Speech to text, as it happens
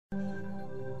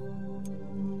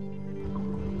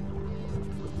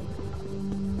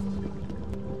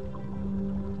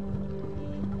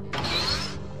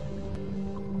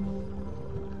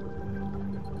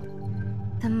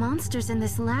monsters in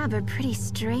this lab are pretty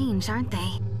strange, aren't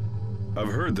they? I've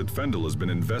heard that Fendel has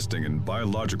been investing in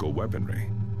biological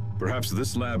weaponry. Perhaps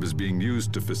this lab is being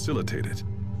used to facilitate it.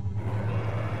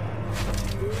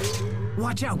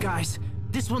 Watch out, guys.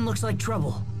 This one looks like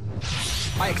trouble.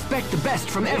 I expect the best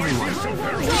from everyone.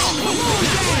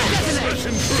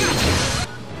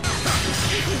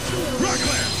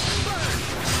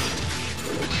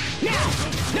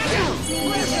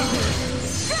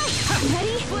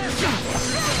 Ready?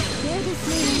 Bear this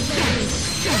name in judgment.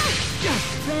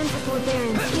 Friends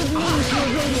forbearance, give name to your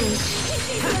radiance.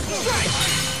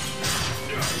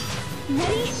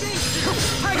 Ready?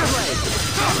 Tiger Blade!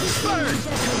 Burn!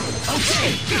 Okay!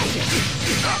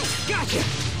 Gotcha!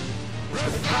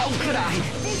 How could I?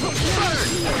 Burn!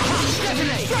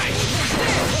 Detonate!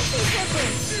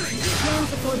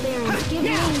 Friends forbearance, give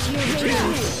name to your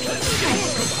radiance.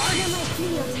 Under my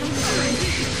field, time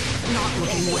Not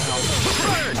looking well.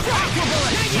 Burn! Aqua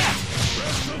Bullet! Not yet!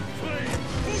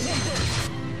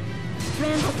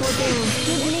 Friends forbearance,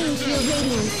 give name to your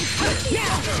radiance.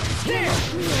 Now! There!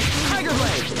 Tiger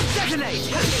Blade! Detonate!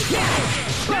 Now!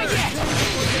 Not yet!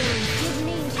 Give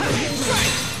name to your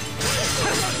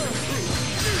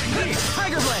radiance.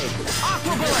 Tiger Blade!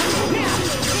 Aqua Bullet! Now!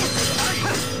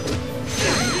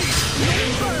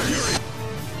 Burn!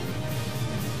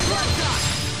 Blood shot!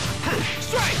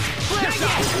 Strike! Flare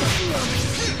shot!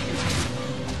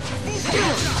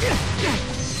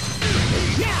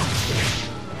 Now!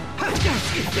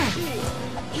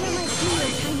 Hear my field,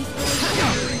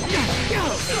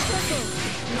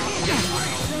 tiny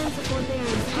Friends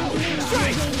forbearance, give name to your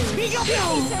radiance. Be gone!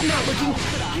 Not looking.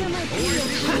 Hear my field,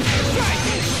 Strike!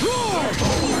 Roar!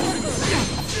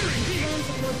 Friends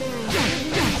forbearance,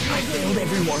 I failed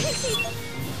everyone.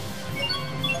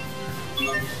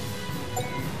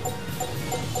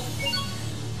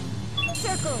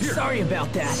 circle. Sorry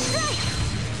about that.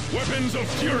 Weapons of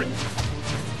fury!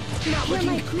 Not Hear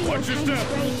my looking. field, Watch your tiny step.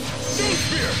 sprite.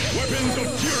 Spear! Weapons of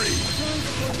fury! Friends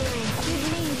forbearance, give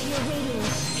name to your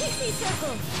radiance. Pixie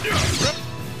circle.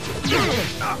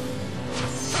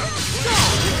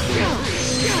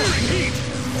 Searing heat!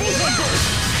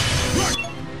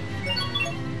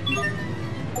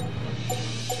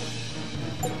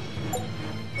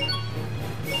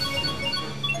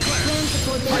 Friends I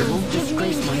forbearance, won't give name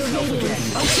disgrace to your myself again.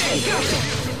 radiance. Okay, gotcha!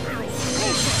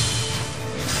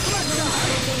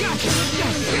 Gotcha!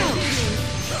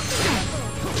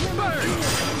 Burn!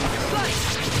 Slice!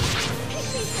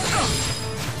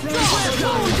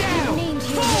 Go down!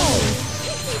 Fall!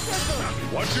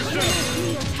 Watch your step!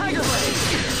 Tiger Blade!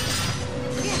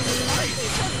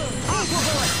 Aqua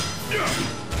Bullet!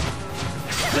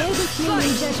 Bear this name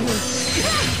in judgment.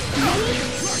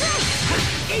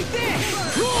 Eat this!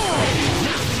 Roar!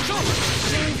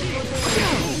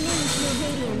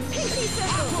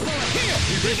 Here!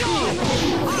 Be gone!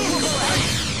 Aqua Bullet!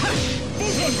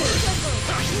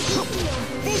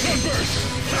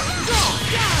 Go!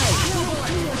 Die!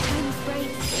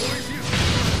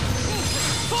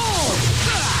 Fall!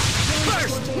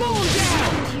 First! Moon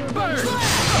down! Burn!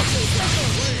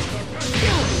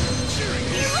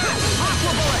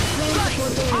 Aqua Bullet! Slice!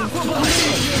 Aqua Bullet!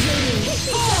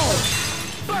 Fall!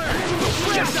 Burn!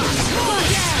 Flare shot! Moon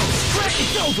down!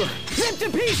 It's over! Rip to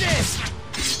pieces!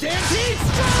 Stampede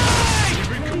strike!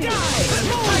 Die!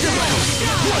 Tiger Blade!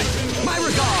 Die! My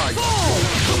regard! Fall!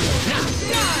 Now,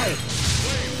 die!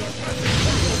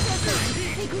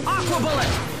 Aqua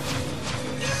Bullet!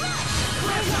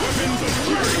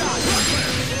 Flare shot!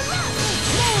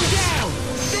 Moon down!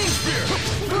 Sting Spear!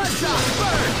 Blood shot!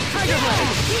 Burn! Tiger Blade!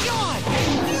 Be gone!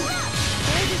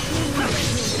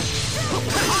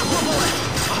 Aqua Bullet!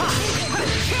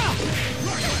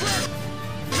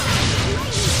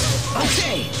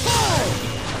 Okay! Fall!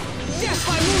 Death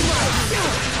by moonlight!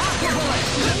 Aqua Bullet!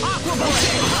 Aqua Bullet!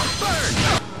 Burn!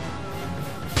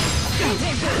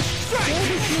 Strike!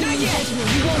 Not yet!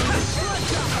 You won't...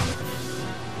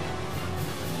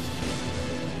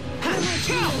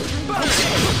 Burn!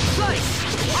 Slice!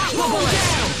 Aqua Bullet!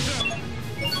 Down!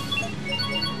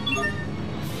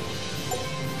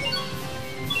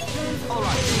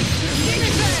 Alright.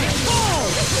 Demon Bang! Fall!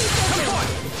 Come on!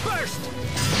 First!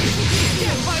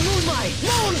 Death by moonlight!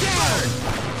 Moon down!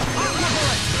 Aqua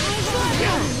Bullet!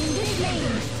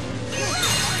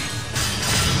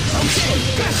 Okay!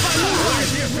 Death by moonlight!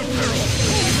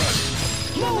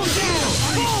 Moon down!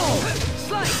 Fall!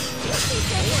 Slice!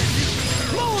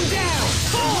 Moon down!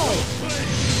 Fall!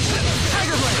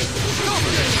 Tiger Blade!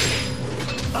 Cover!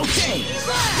 Okay!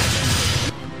 Slash!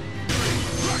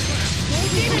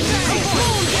 Demon Bang!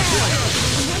 Moon down!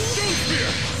 Sting Spear!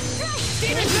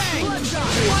 Demon Bang! Bloodshot!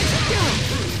 One down!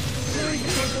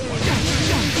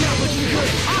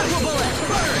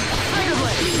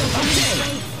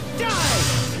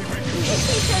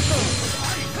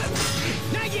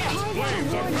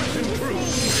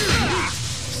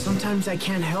 Sometimes I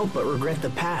can't help but regret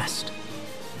the past.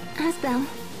 Asbel.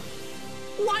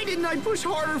 Why didn't I push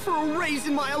harder for a raise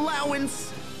in my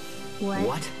allowance?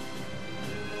 What?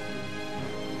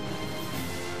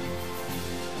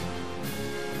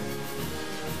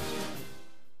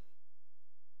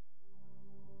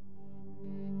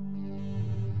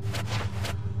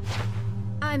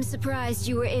 I'm surprised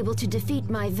you were able to defeat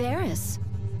my Varus.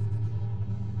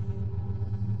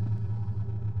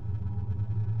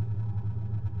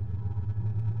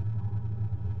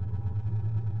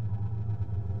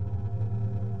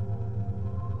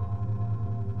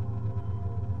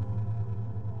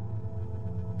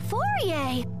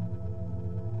 Fourier!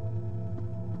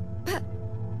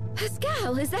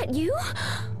 Pascal, is that you?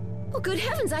 Oh, good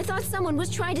heavens, I thought someone was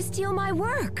trying to steal my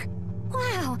work.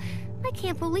 Wow, I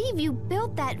can't believe you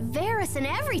built that Varus and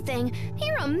everything.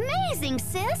 You're amazing,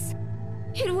 sis!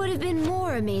 It would have been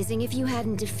more amazing if you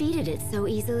hadn't defeated it so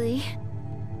easily.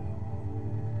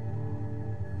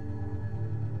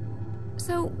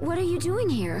 So, what are you doing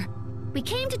here? We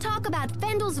came to talk about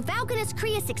Fendel's Valkanus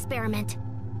Creus experiment.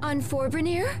 On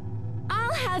Forbrenir?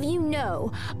 I'll have you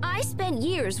know, I spent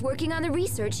years working on the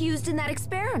research used in that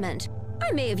experiment.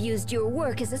 I may have used your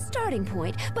work as a starting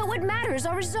point, but what matters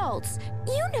are results.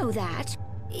 You know that.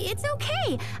 It's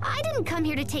okay. I didn't come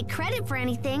here to take credit for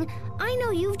anything. I know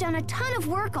you've done a ton of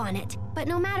work on it. But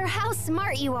no matter how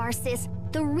smart you are, sis,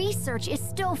 the research is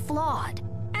still flawed.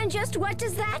 And just what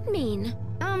does that mean?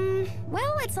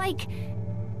 Well, it's like...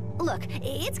 Look,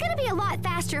 it's gonna be a lot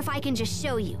faster if I can just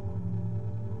show you.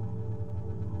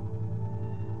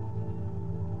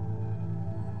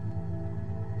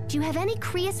 Do you have any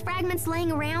Creus fragments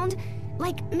laying around?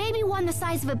 Like, maybe one the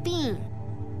size of a bean?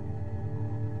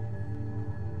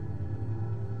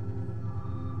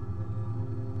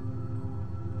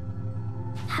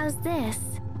 How's this?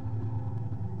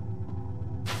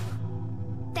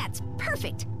 That's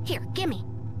perfect! Here, gimme.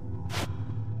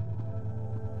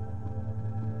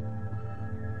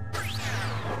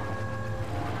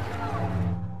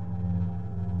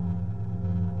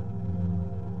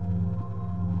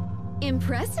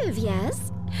 Impressive,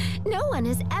 yes? No one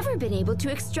has ever been able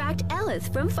to extract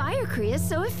Elith from Fire Creus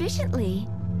so efficiently.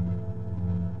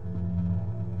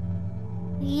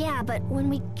 Yeah, but when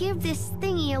we give this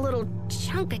thingy a little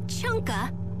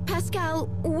chunka... Pascal,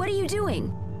 what are you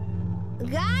doing?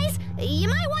 Guys, you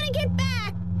might want to get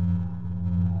back!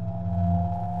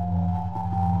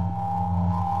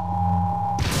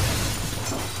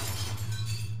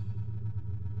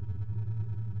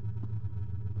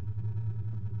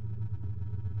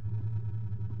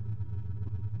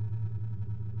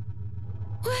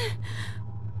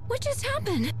 What just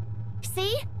happened?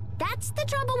 See? That's the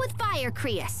trouble with Fire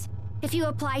Creus. If you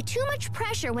apply too much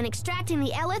pressure when extracting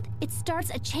the Elith, it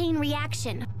starts a chain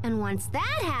reaction. And once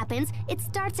that happens, it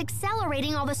starts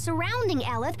accelerating all the surrounding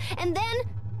Elith, and then...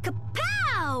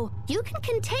 kapow! You can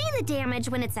contain the damage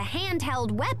when it's a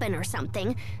handheld weapon or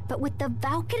something, but with the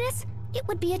Valkanus, it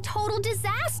would be a total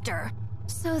disaster.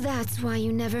 So that's why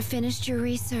you never finished your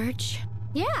research?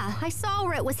 Yeah, I saw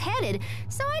where it was headed,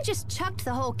 so I just chucked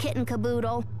the whole kit and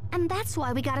caboodle. And that's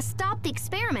why we gotta stop the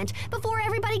experiment before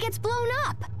everybody gets blown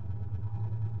up.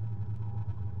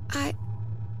 I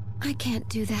can't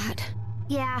do that.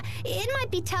 Yeah, it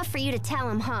might be tough for you to tell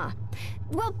him, huh?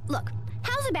 Well, look,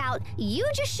 how's about you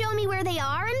just show me where they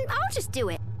are and I'll just do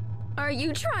it. Are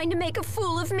you trying to make a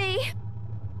fool of me?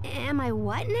 Am I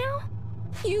what now?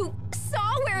 You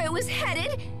saw where it was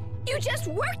headed? You just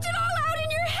worked it all out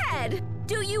in your head!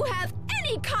 Do you have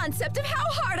any concept of how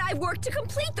hard I've worked to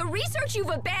complete the research you've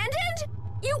abandoned?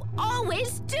 You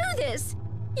always do this!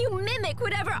 You mimic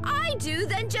whatever I do,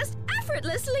 then just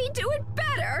effortlessly do it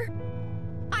better!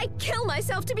 I kill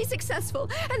myself to be successful,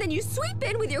 and then you sweep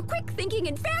in with your quick thinking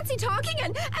and fancy talking,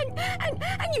 and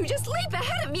you just leap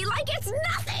ahead of me like it's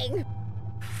nothing!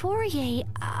 Fourier,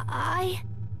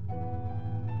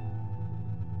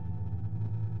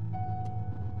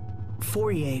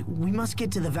 Fourier, we must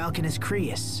get to the Valkanus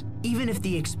Creus. Even if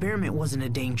the experiment wasn't a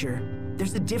danger,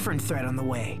 there's a different threat on the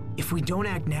way. If we don't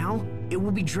act now, it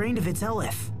will be drained of its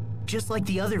Elith, just like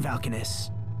the other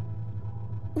Valkanus.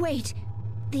 Wait,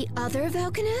 the other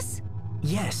Valkanus?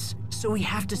 Yes, so we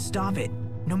have to stop it,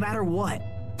 no matter what.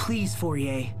 Please,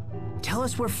 Fourier, tell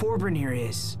us where Forbrenir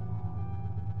is.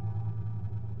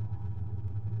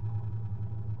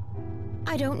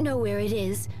 I don't know where it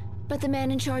is, but the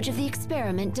man in charge of the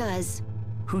experiment does.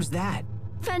 Who's that?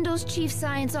 Fendel's chief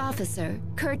science officer,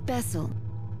 Kurt Bessel.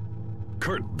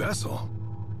 Kurt Bessel?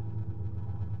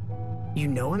 You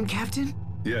know him, Captain?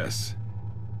 Yes.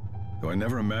 Though I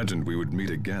never imagined we would meet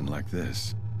again like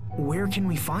this. Where can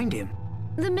we find him?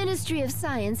 The Ministry of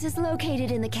Science is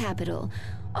located in the capital,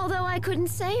 although I couldn't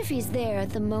say if he's there at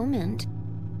the moment.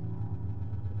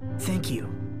 Thank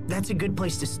you. That's a good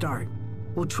place to start.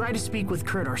 We'll try to speak with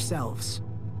Kurt ourselves.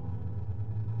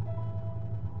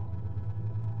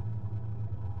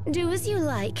 Do as you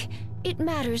like. It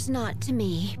matters not to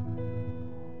me.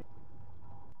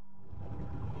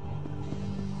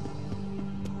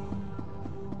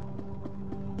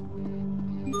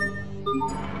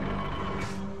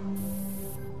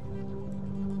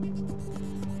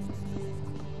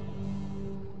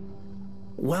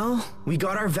 Well, we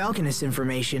got our Valkanus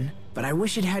information, but I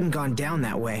wish it hadn't gone down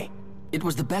that way. It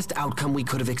was the best outcome we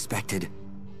could have expected.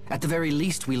 At the very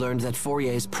least, we learned that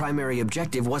Fourier's primary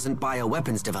objective wasn't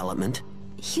bioweapons development.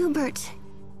 Hubert,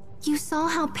 you saw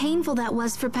how painful that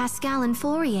was for Pascal and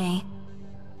Fourier.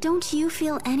 Don't you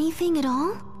feel anything at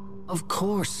all? Of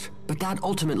course, but that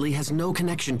ultimately has no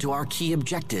connection to our key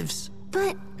objectives.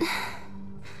 But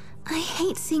I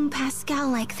hate seeing Pascal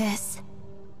like this.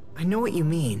 I know what you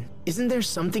mean. Isn't there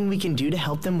something we can do to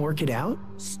help them work it out?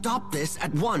 Stop this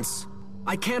at once!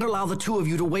 I can't allow the two of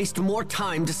you to waste more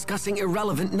time discussing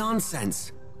irrelevant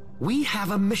nonsense. We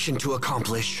have a mission to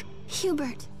accomplish.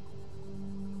 Hubert.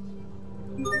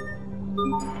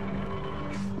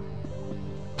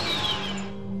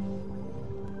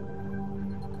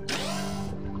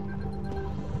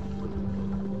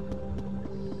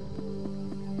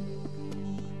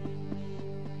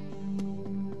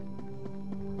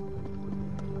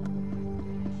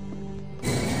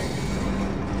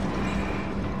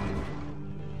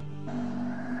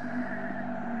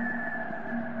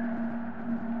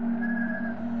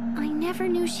 I never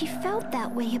knew she felt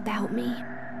that way about me.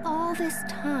 All this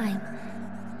time.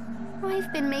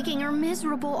 I've been making her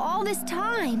miserable all this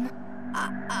time.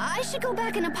 I should go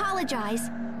back and apologize.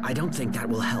 I don't think that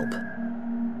will help.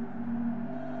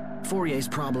 Fourier's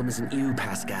problem isn't you,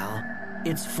 Pascal.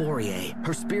 It's Fourier.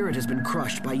 Her spirit has been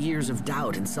crushed by years of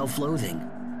doubt and self-loathing.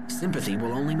 Sympathy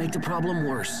will only make the problem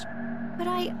worse. But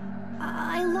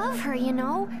I love her, you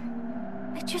know?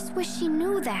 I just wish she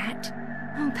knew that.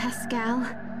 Oh, Pascal.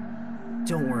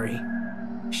 Don't worry.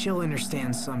 She'll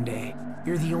understand someday.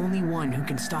 You're the only one who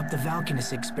can stop the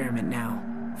Valkanus experiment now.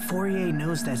 Fourier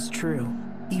knows that's true,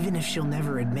 even if she'll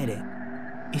never admit it.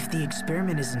 If the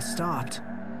experiment isn't stopped,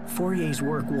 Fourier's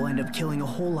work will end up killing a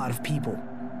whole lot of people,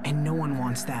 and no one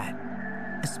wants that.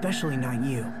 Especially not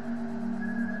you.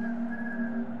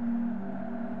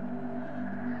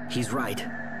 He's right.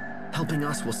 Helping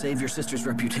us will save your sister's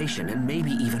reputation and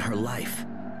maybe even her life.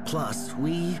 Plus,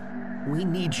 we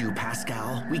need you,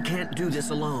 Pascal. We can't do this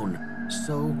alone.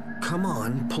 So, come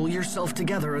on, pull yourself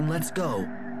together and let's go.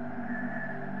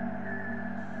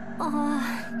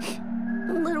 Aw,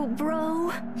 little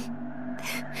bro.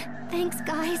 Thanks,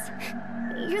 guys.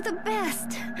 You're the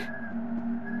best.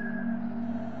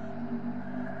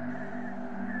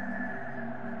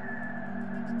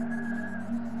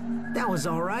 That was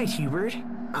all right, Hubert.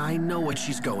 I know what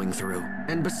she's going through.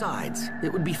 And besides,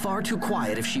 it would be far too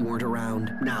quiet if she weren't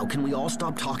around. Now, can we all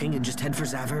stop talking and just head for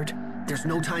Zavert? There's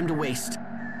no time to waste.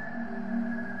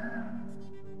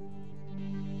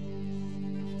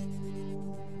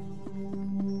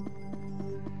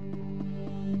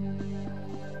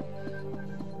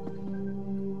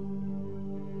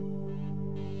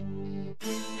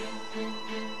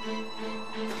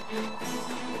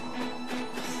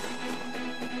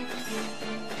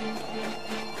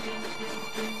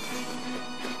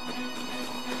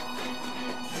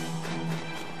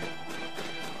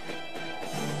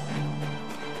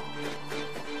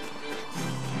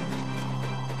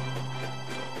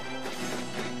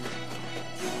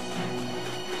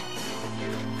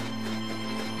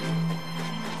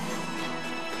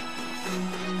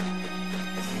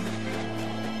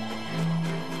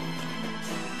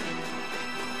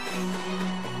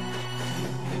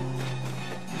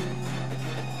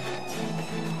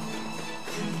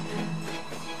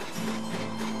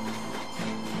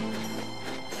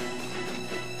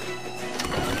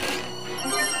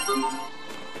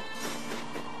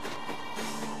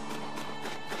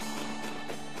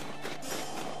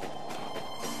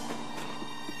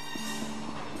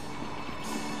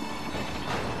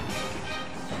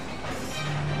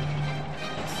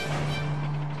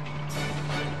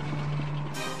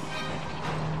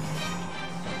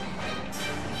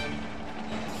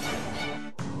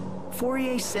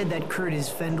 Fourier said that Kurt is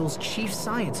Fendel's chief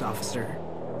science officer.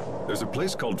 There's a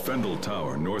place called Fendel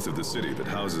Tower north of the city that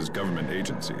houses government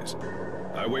agencies.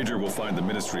 I wager we'll find the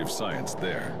Ministry of Science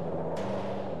there.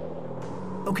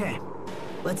 Okay,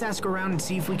 let's ask around and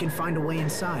see if we can find a way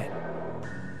inside.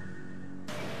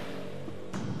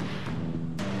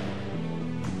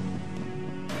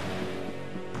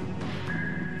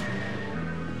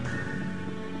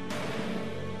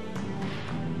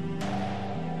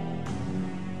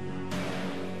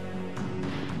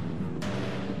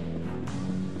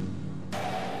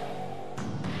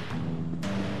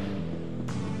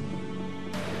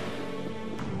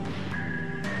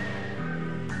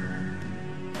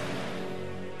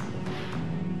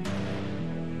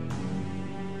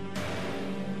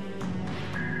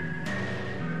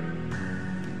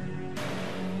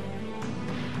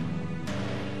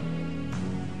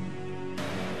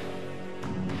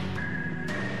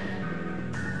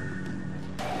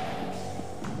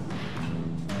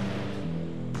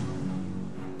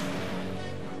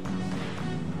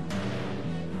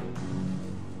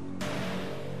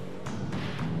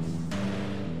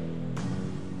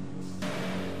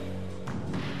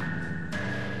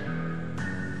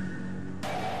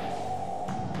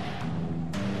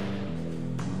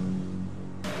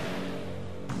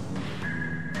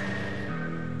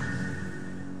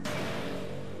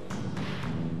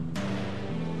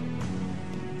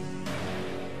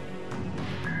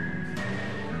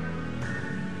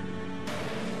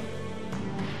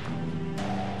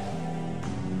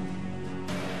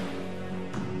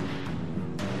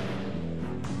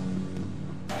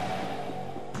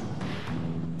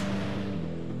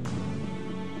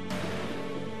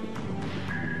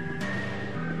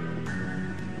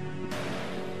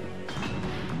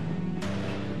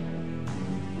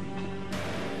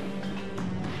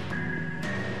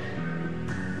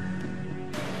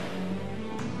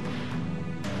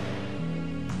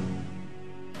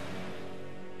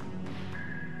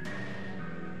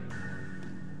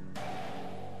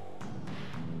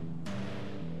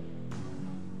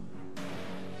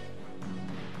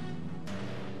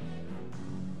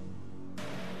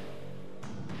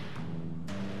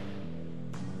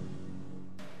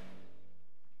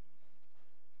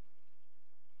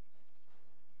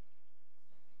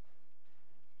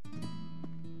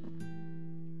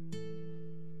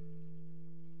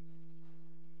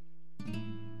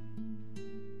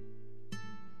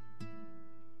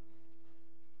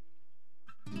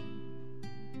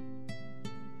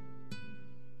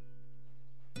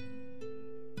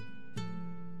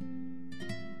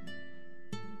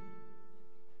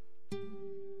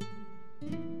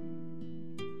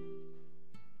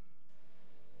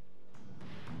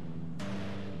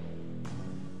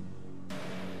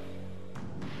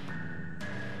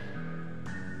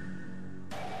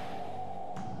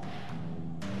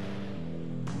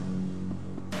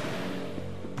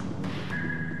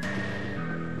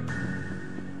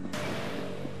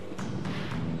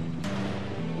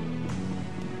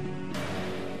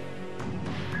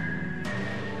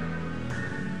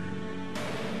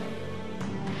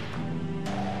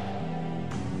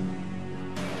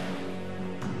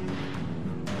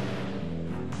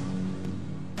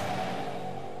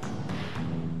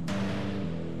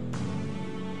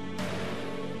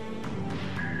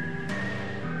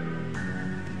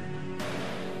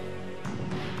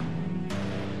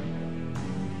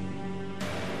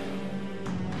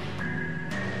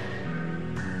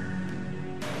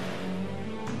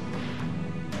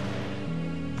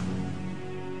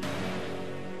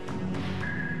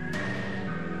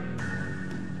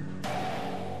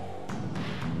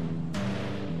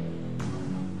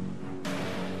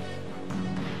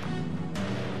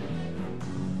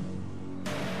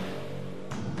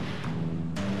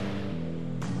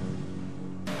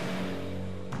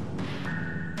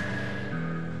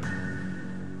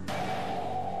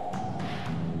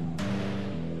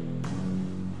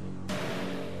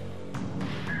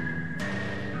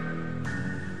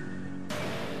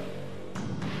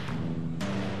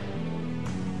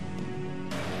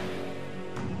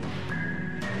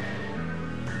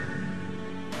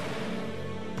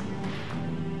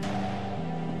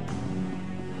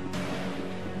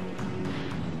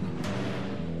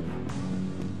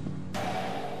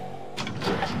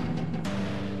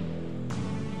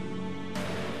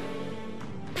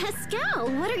 Pascal,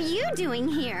 what are you doing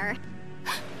here?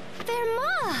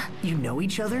 Verma! You know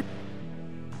each other?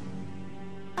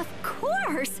 Of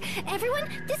course! Everyone,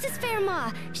 this is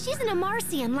Verma. She's an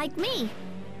Amarcian like me.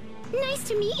 Nice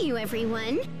to meet you,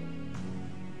 everyone.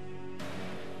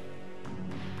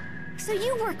 So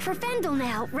you work for Fendel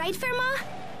now, right, Verma?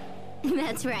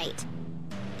 That's right.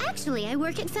 Actually, I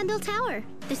work at Fendel Tower.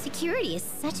 The security is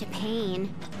such a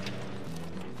pain.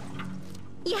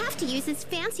 You have to use this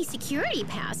fancy security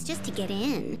pass just to get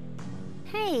in.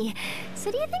 Hey,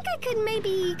 so do you think I could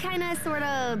maybe kinda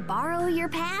sorta borrow your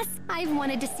pass? I've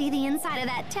wanted to see the inside of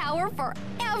that tower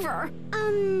forever.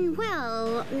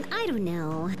 Well, I don't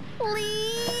know.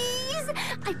 Please?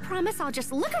 I promise I'll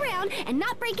just look around and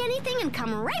not break anything and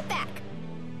come right back.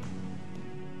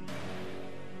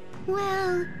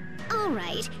 Well, all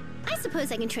right. I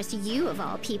suppose I can trust you of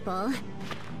all people.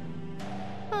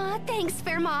 Aw, thanks,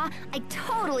 Verma. I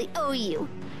totally owe you.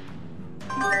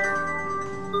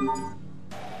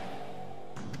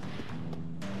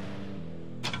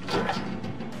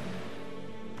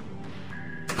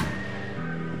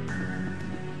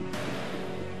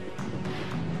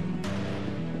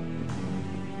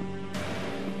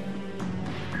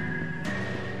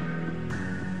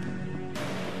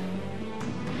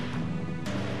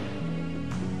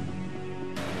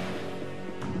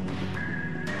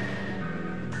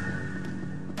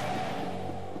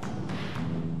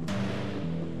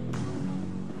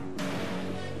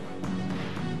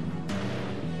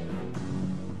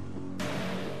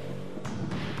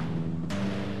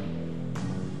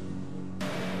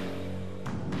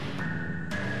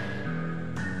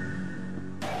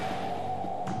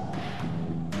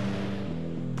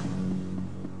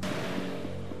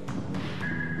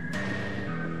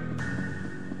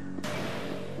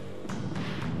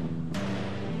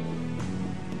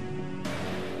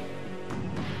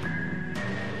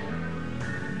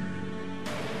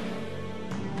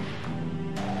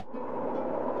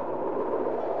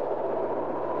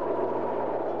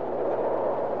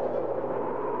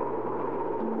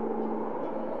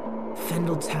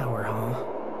 Fendel Tower,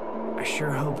 huh? I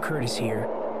sure hope Kurt is here.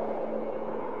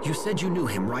 You said you knew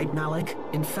him, right, Malik?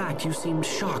 In fact, you seemed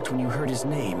shocked when you heard his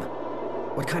name.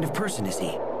 What kind of person is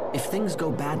he? If things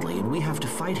go badly and we have to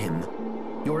fight him,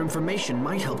 your information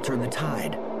might help turn the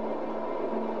tide.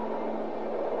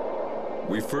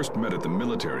 We first met at the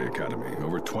military academy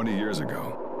over 20 years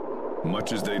ago.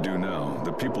 Much as they do now,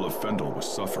 the people of Fendel was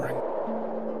suffering.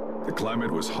 The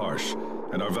climate was harsh,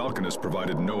 and our Valkanists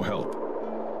provided no help.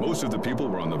 Most of the people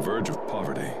were on the verge of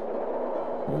poverty.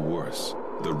 Or worse,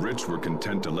 the rich were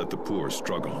content to let the poor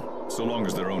struggle, so long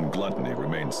as their own gluttony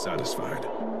remained satisfied.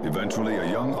 Eventually, a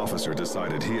young officer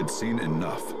decided he had seen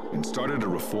enough and started a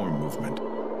reform movement.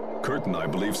 Kurt and I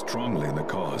believed strongly in the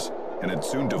cause, and had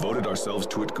soon devoted ourselves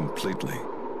to it completely.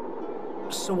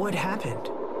 So what happened?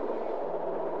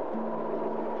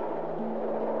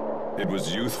 It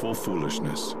was youthful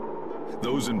foolishness.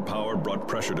 Those in power brought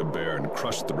pressure to bear and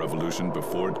crushed the revolution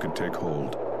before it could take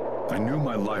hold. I knew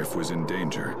my life was in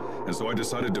danger, and so I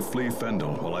decided to flee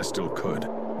Fendel while I still could.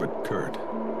 But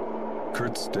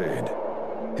Kurt stayed.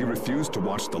 He refused to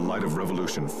watch the light of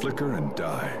revolution flicker and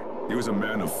die. He was a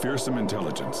man of fearsome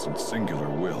intelligence and singular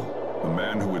will. A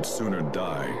man who would sooner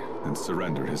die than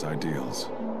surrender his ideals.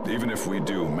 Even if we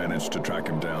do manage to track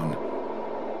him down,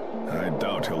 I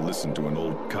doubt he'll listen to an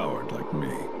old coward like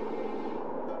me.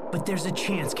 But there's a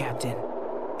chance, Captain.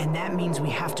 And that means we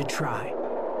have to try.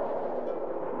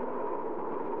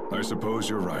 I suppose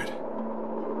you're right.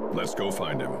 Let's go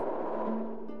find him.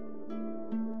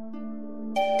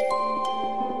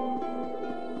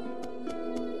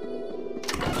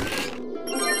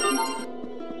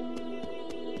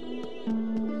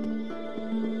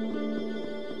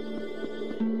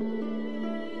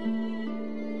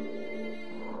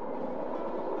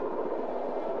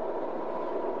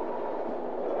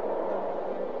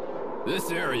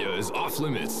 This area is off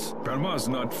limits. Parma's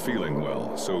not feeling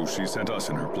well, so she sent us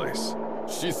in her place.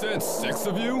 She sent 6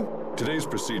 of you? Today's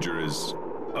procedure is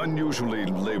unusually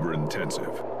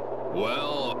labor-intensive.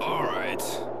 Well, alright.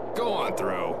 Go on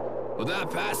through. But that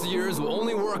pass of yours will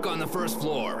only work on the first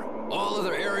floor. All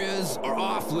other areas are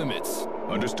off limits.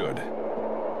 Understood.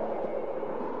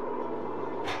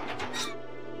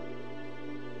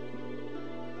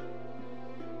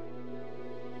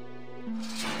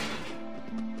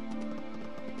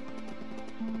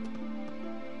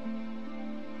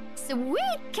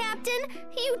 Sweet, Captain!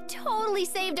 You totally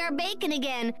saved our bacon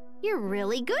again. You're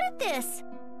really good at this.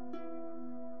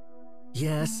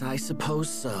 Yes, I suppose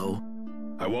so.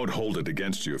 I won't hold it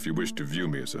against you if you wish to view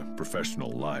me as a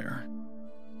professional liar.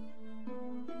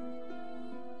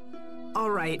 All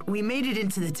right, we made it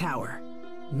into the tower.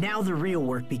 Now the real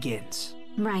work begins.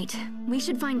 Right. We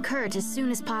should find Kurt as soon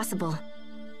as possible.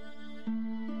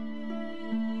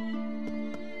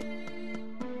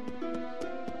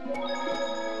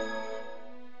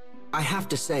 I have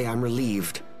to say I'm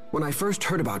relieved. When I first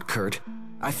heard about Kurt,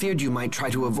 I feared you might try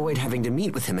to avoid having to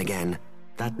meet with him again.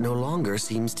 That no longer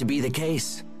seems to be the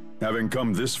case. Having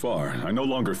come this far, I no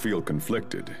longer feel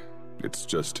conflicted. It's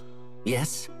just...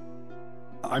 Yes?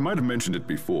 I might have mentioned it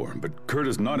before, but Kurt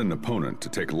is not an opponent to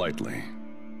take lightly.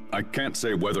 I can't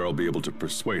say whether I'll be able to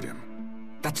persuade him.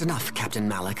 That's enough, Captain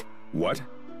Malik. What?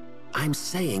 I'm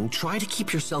saying try to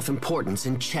keep your self-importance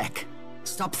in check.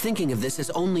 Stop thinking of this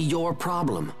as only your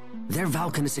problem. Their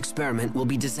Valkanus experiment will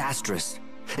be disastrous,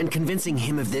 and convincing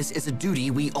him of this is a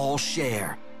duty we all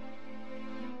share.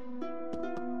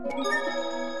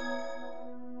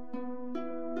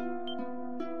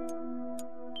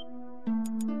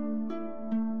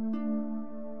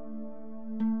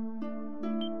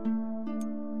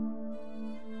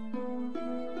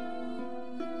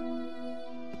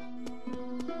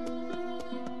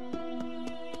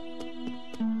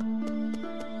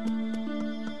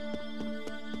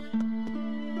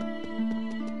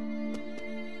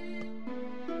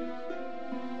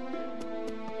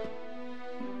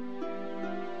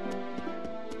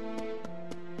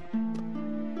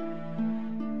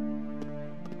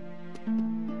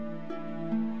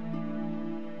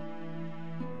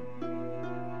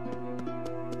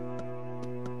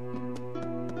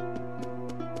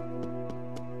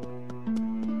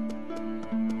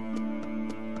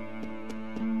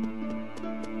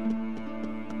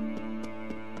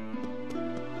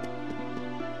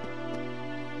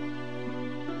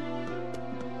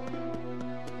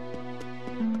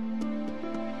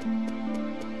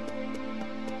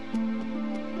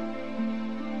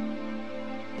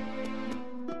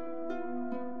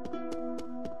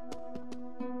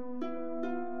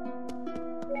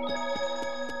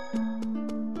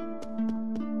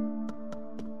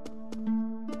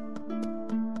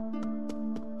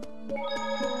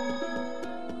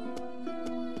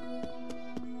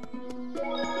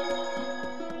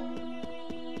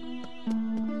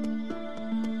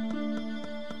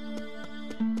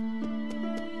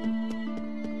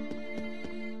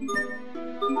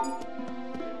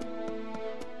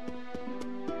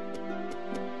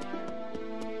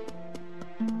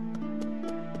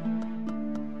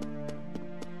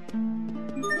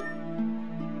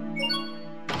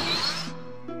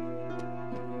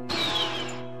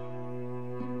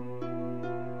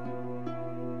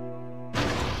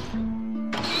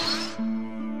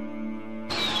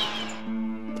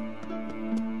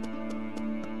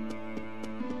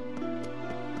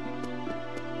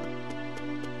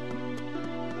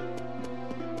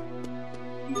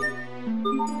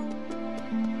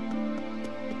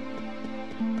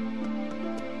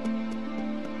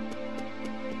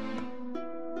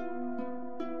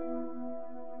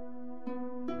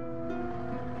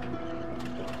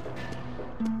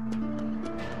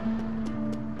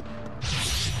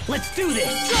 Let's do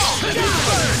this! Go! Down!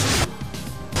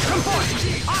 Come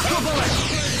forth! Aqua Bullet!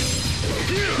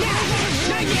 Yeah!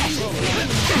 Not yet!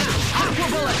 Aqua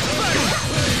Bullet!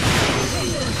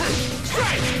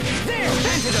 Strike! There!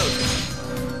 Antidote!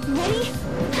 Ready?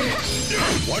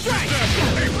 Watch Strike!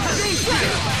 Green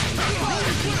strike! There!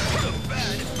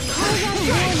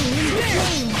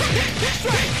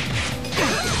 Strike!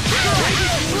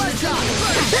 Bloodshot!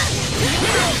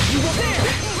 There!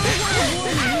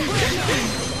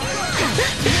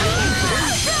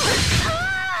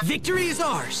 Victory is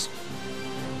ours!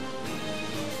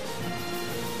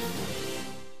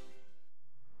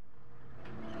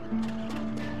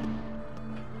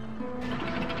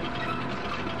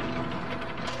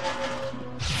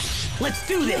 Let's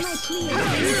do this!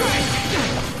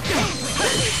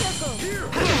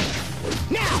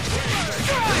 Now!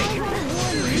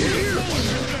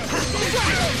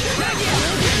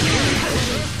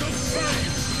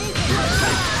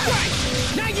 Strike!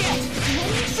 Not yet!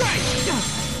 Strike!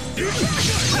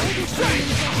 Strike!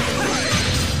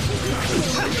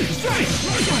 Strike!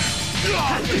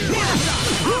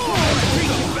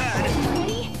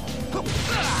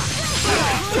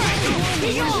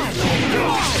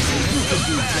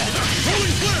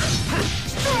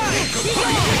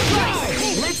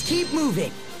 Let's keep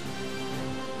moving!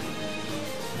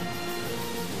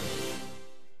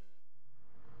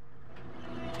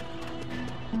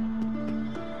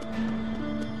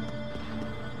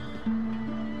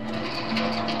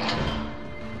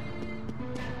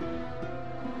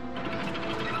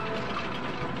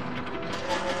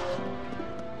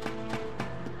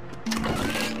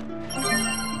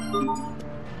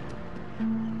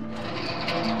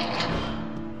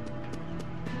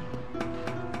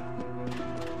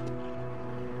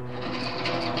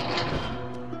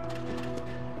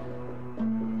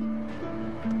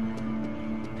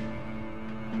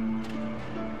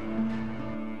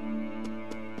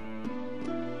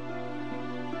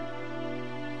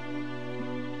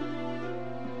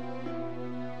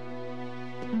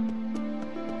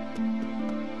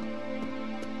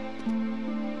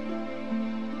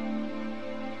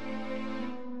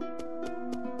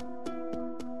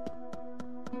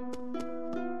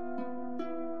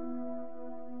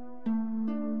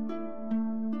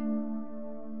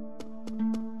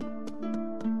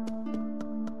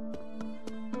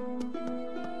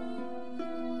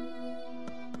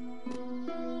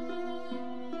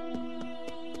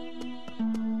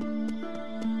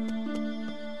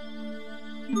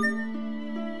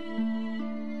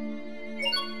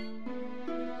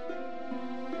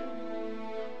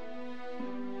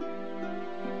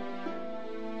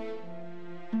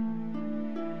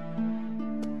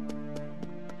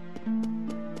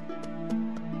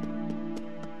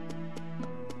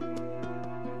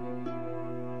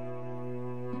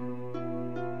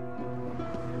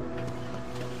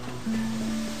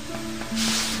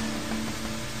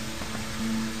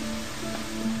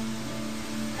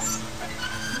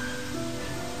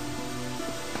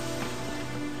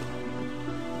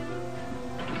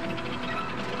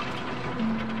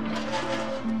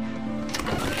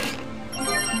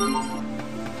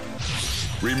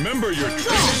 Remember your training.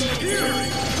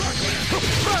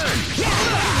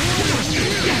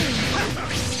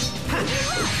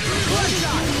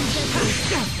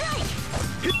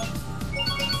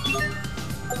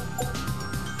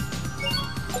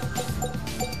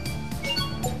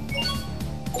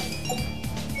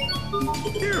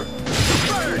 Here!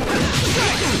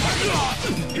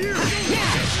 Here!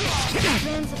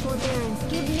 Advance forbearance.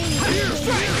 Give me.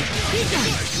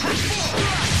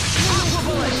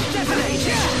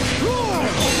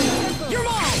 You're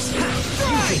mine!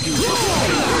 Strike!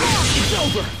 It's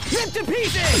over! Ripped to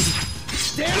pieces!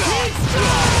 Stampede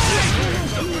strike!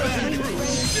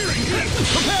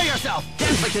 Prepare yourself!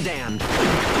 Dance like the damned.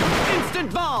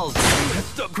 Instant balls!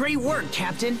 Great work,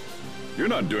 Captain. You're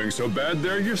not doing so bad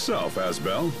there yourself,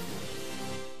 Asbel.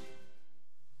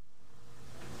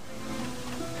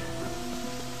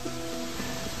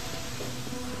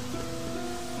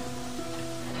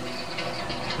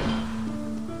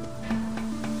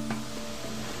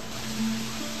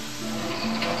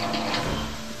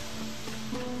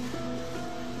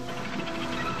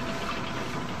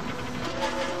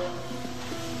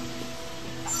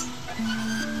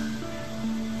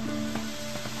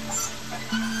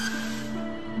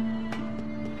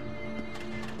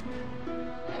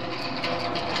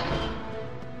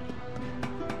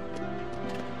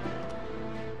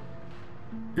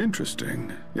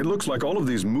 Interesting. It looks like all of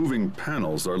these moving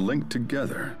panels are linked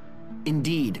together.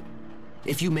 Indeed.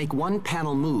 If you make one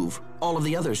panel move, all of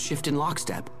the others shift in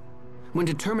lockstep. When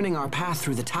determining our path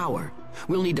through the tower,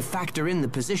 we'll need to factor in the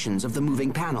positions of the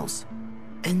moving panels.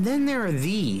 And then there are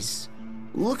these.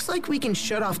 Looks like we can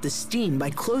shut off the steam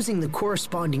by closing the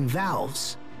corresponding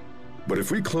valves. But if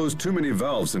we close too many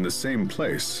valves in the same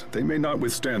place, they may not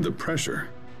withstand the pressure.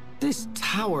 This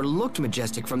tower looked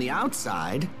majestic from the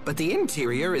outside, but the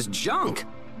interior is junk.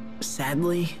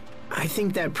 Sadly, I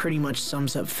think that pretty much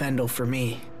sums up Fendel for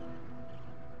me.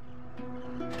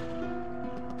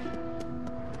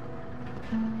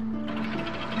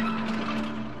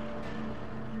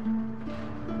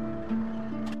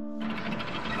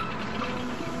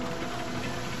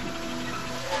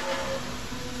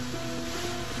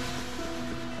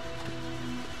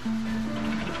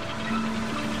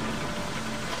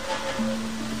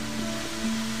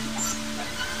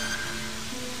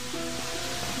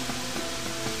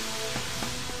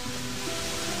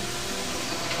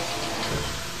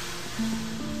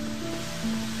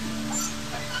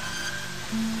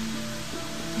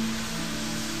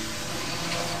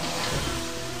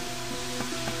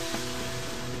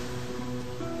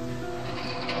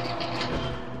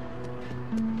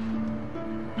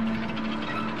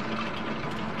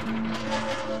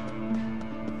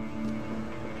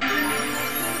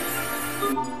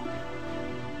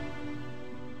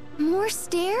 More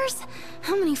stairs?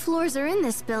 How many floors are in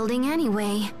this building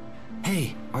anyway?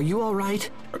 Hey, are you all right?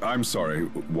 I'm sorry,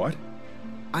 what?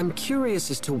 I'm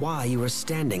curious as to why you are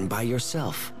standing by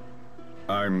yourself.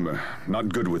 I'm not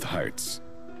good with heights.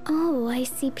 Oh, I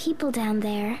see people down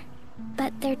there.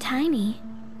 But they're tiny.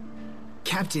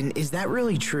 Captain, is that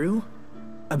really true?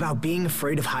 About being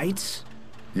afraid of heights?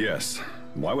 Yes.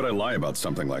 Why would I lie about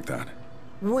something like that?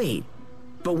 Wait,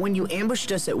 but when you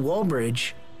ambushed us at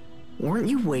Wallbridge, weren't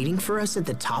you waiting for us at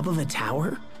the top of a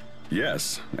tower?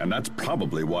 Yes, and that's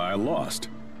probably why I lost.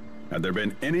 Had there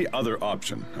been any other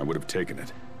option, I would have taken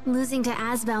it. Losing to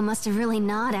Asbel must have really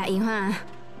gnawed at you, huh?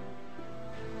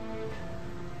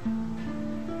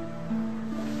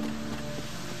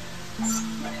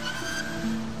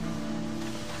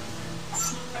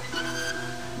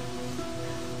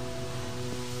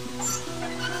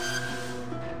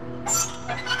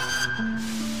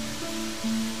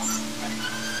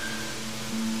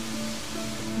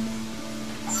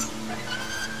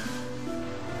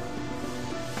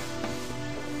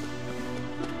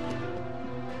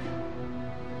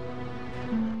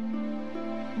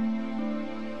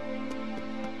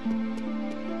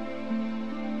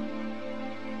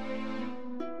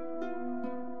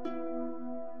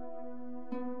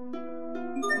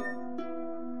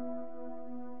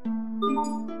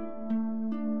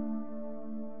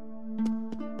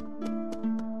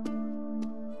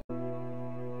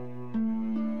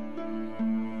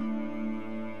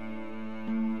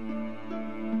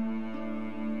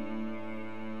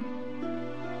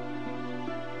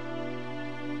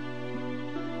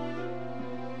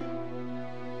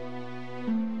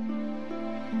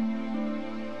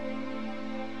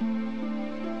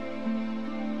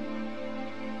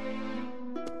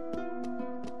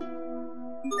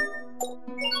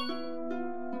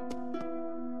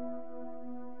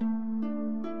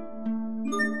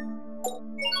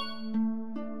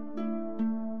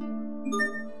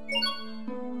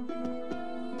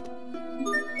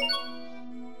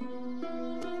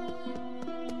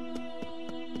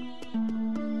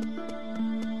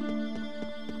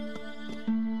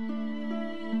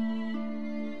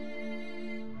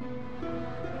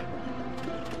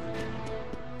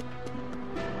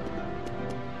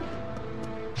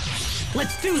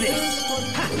 Let's do this!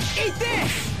 Ha, eat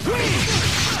this!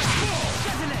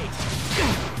 Detonate!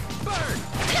 Burn!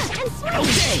 And swing!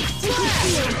 Okay!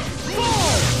 Slash!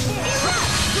 Fall!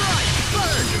 Strike!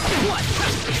 Burn! What?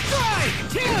 Strike!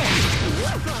 Kill!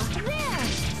 There!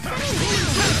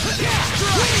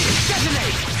 Strike!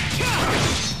 Detonate!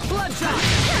 Bloodshot!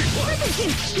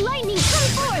 Serpentine! Lightning, come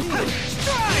forth!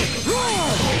 Strike!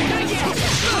 Roll! Again!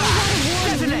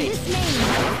 Detonate!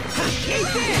 Eat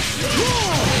this!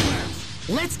 Roll!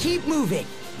 Let's keep moving.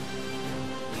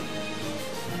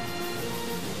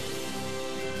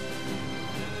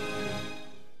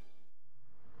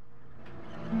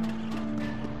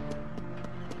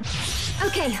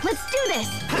 Okay, let's do this!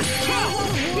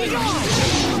 Be gone!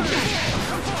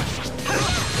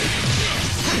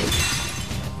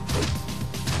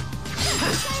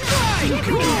 Strike!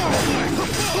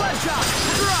 Bloodshot!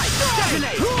 Strike!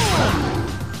 Detonate!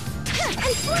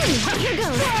 And swing! Here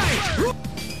goes! Strike!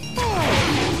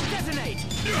 Detonate!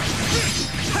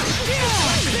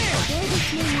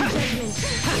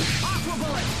 Aqua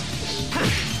bullet!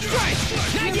 Strike!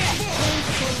 Again!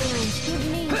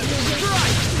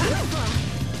 Strike!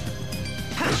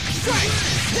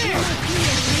 There!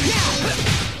 Now!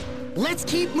 Let's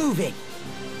keep moving.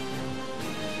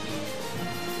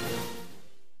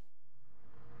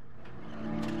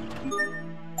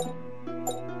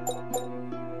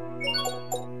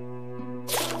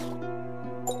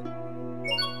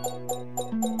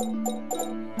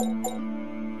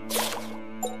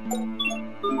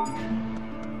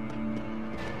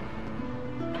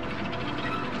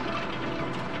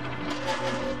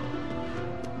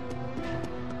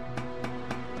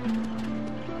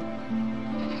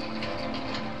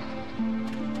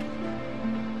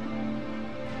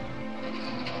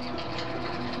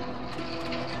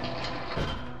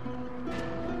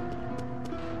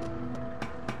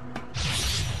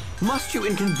 Must you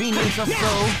inconvenience us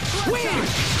so? Win!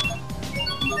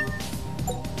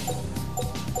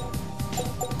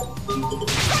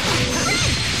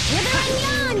 Wither and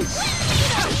yawn!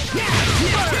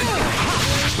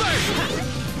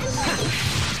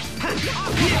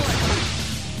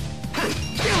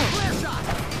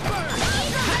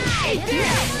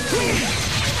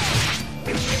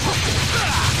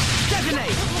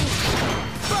 Detonate!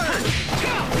 Burn!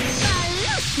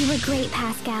 You were great,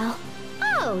 Pascal.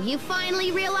 Oh, you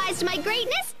finally realized my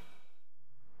greatness?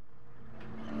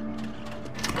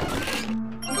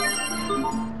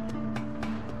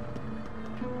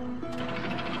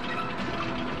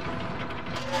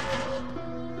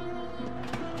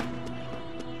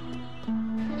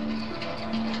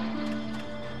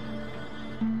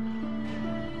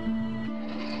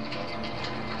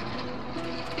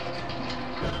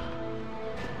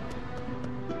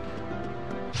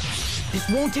 This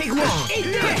won't take long. Eat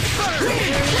this!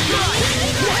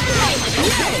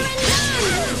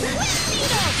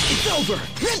 It's over!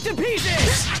 Ripped to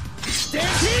pieces!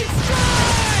 Stampede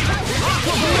strike!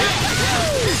 Aqua bullet!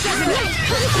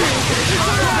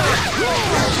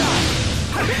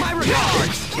 My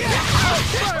regards!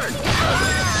 Burn!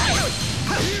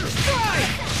 Strike!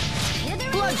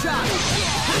 Bloodshot!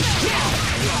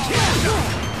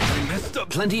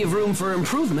 Plenty of room for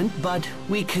improvement, but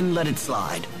we can let it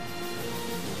slide.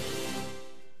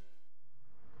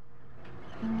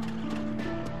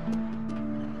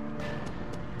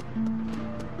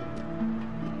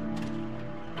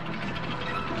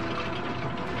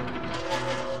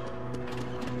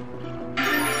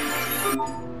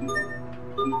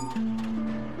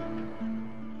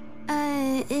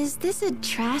 Is this a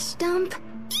trash dump?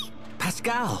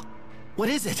 Pascal, what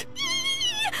is it?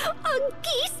 A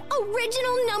Geese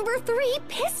original #3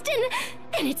 piston!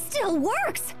 And it still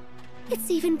works! It's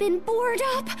even been bored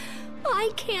up!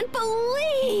 I can't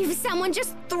believe someone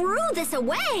just threw this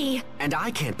away! And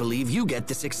I can't believe you get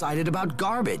this excited about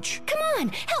garbage. Come on,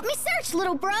 help me search,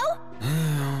 little bro!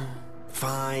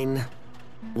 Fine.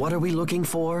 What are we looking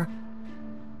for?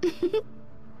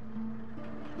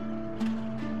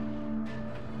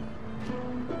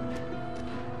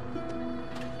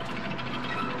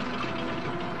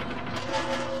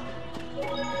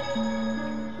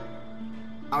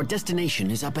 Our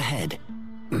destination is up ahead.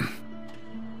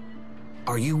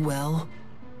 Are you well?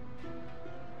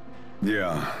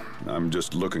 Yeah, I'm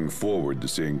just looking forward to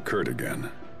seeing Kurt again.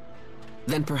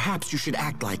 Then perhaps you should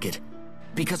act like it.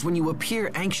 Because when you appear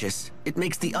anxious, it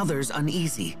makes the others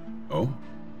uneasy. Oh?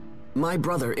 My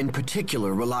brother in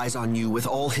particular relies on you with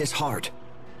all his heart.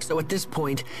 So at this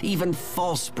point, even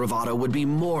false bravado would be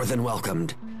more than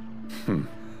welcomed.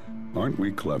 Aren't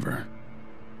we clever?